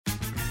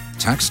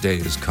Tax day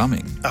is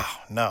coming. Oh,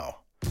 no.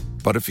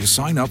 But if you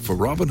sign up for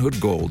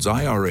Robinhood Gold's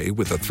IRA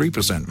with a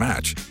 3%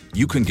 match,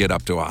 you can get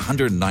up to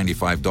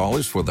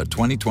 $195 for the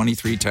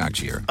 2023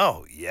 tax year.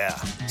 Oh, yeah.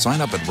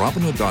 Sign up at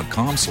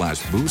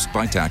Robinhood.com/boost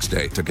by tax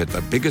day to get the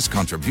biggest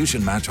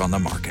contribution match on the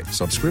market.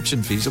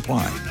 Subscription fees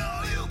apply.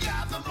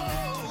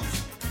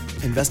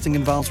 Investing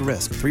involves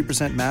risk.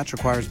 3% match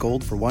requires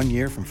gold for 1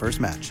 year from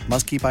first match.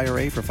 Must keep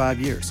IRA for 5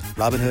 years.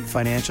 Robinhood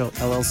Financial,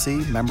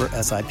 LLC, member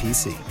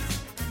SIPC.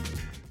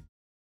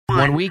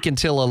 1 week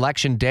until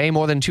Election Day,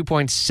 more than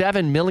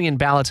 2.7 million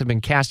ballots have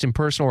been cast in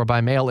person or by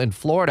mail in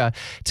Florida.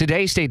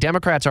 Today, state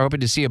Democrats are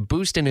hoping to see a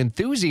boost in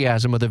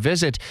enthusiasm with a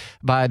visit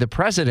by the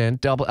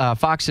president.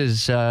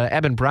 Fox's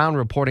Eben Brown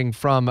reporting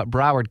from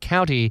Broward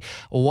County,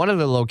 one of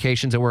the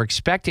locations that we're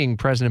expecting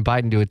President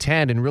Biden to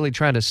attend and really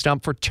trying to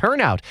stump for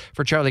turnout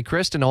for Charlie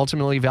Crist and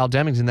ultimately Val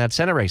Demings in that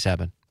Senate race,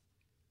 Eben.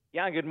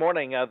 Yeah, good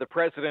morning. The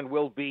president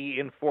will be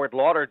in Fort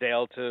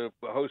Lauderdale to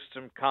host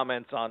some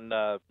comments on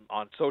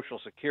Social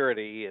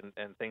Security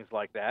and things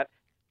like that.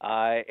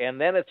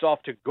 And then it's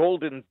off to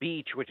Golden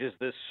Beach, which is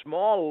this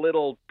small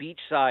little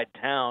beachside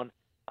town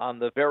on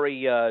the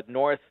very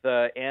north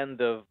end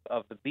of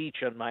the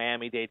beach in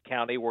Miami-Dade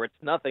County, where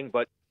it's nothing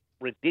but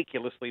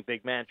ridiculously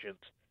big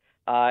mansions.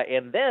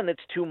 And then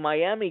it's to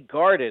Miami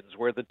Gardens,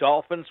 where the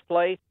Dolphins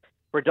play.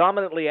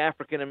 Predominantly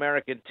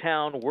African-American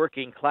town,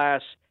 working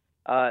class.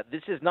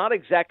 This is not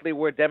exactly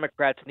where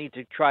Democrats need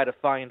to try to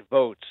find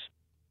votes,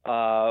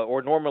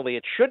 or normally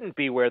it shouldn't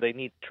be where they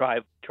need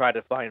to try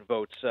to find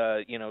votes,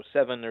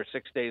 7 or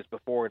 6 days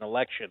before an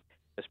election,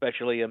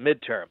 especially a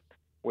midterm,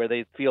 where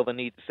they feel the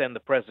need to send the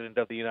president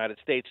of the United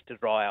States to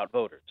draw out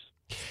voters.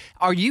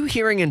 Are you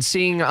hearing and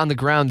seeing on the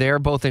ground there,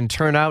 both in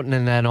turnout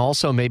and then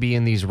also maybe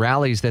in these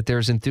rallies, that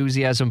there's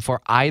enthusiasm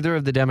for either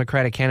of the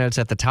Democratic candidates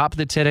at the top of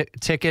the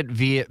ticket,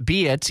 be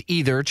it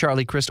either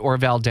Charlie Crist or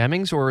Val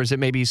Demings, or is it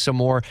maybe some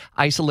more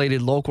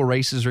isolated local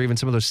races or even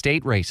some of those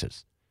state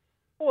races?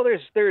 Well,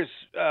 there's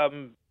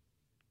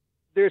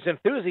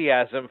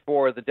enthusiasm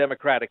for the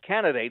Democratic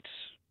candidates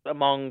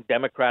among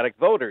Democratic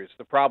voters.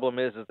 The problem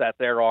is that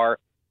there are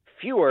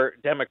fewer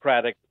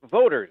Democratic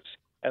voters,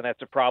 and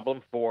that's a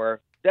problem for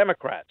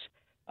Democrats.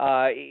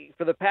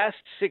 For the past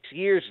 6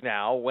 years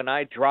now, when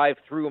I drive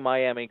through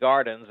Miami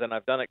Gardens, and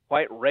I've done it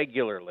quite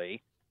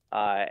regularly,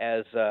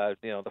 as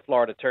the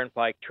Florida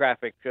Turnpike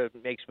traffic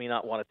makes me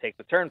not want to take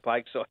the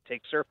Turnpike, so I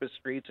take surface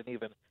streets and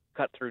even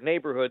cut through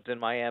neighborhoods in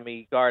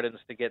Miami Gardens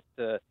to get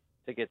to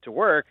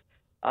work.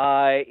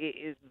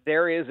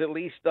 There is, at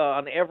least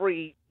on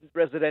every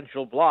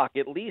residential block,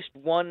 at least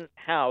one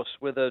house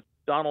with a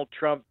Donald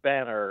Trump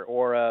banner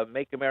or a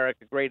Make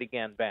America Great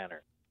Again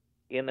banner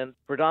in a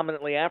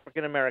predominantly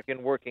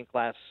African-American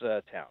working-class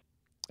town.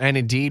 And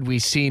indeed, we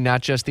see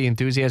not just the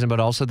enthusiasm,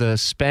 but also the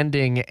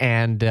spending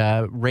and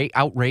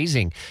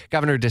outraising.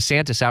 Governor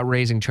DeSantis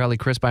outraising Charlie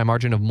Crist by a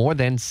margin of more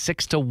than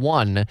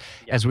 6-1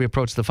 as we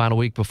approach the final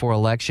week before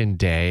Election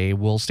Day.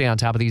 We'll stay on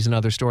top of these and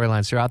other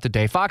storylines throughout the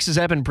day. Fox's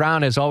Eben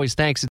Brown, as always, thanks.